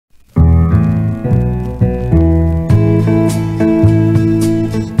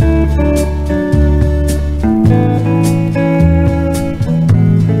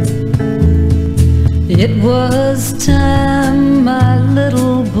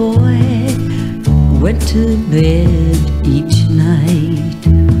went to bed each night.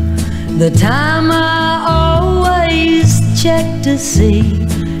 The time I always checked to see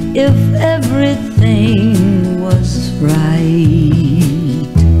if everything was right.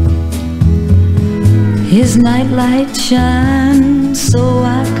 His nightlight shined so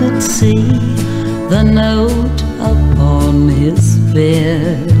I could see the note upon his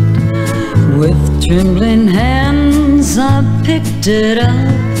bed. With trembling hands I picked it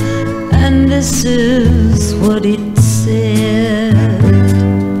up, and this is what it said.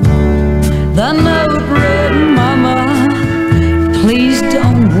 The note read, "Mama, please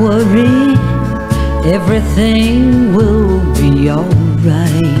don't worry, everything will be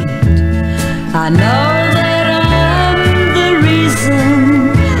alright. I know that I'm the reason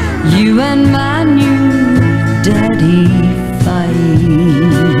you and my new daddy fight.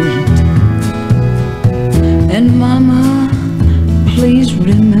 And Mama, please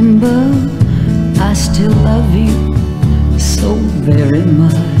remember, I still love you so very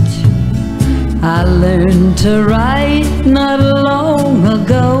much. I learned to write not long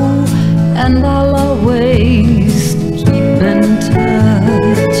ago, and I'll always keep in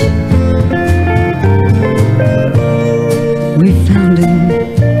touch." We found him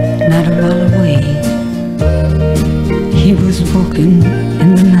not a mile away. He was walking in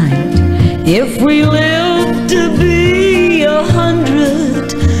the night. If we live to be 100,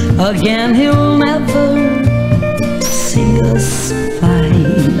 again he'll never see us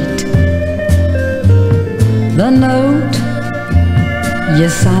fight. The note,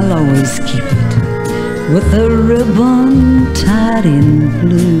 yes, I'll always keep it, with a ribbon tied in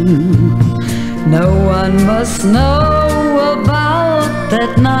blue. No one must know about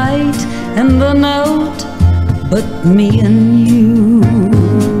that night and the note but me and you.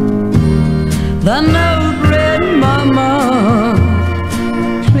 The note read, "Mama,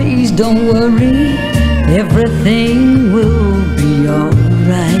 please don't worry, everything will be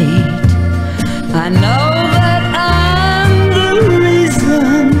alright. I know that I'm the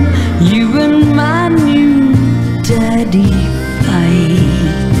reason you and my new daddy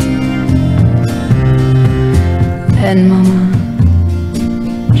fight. And Mama,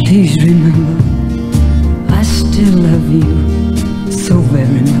 please remember, I still love you so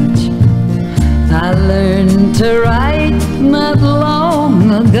very much. I learned to write not long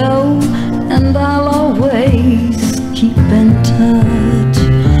ago, and I'll always keep in touch.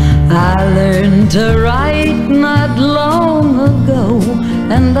 I learned to write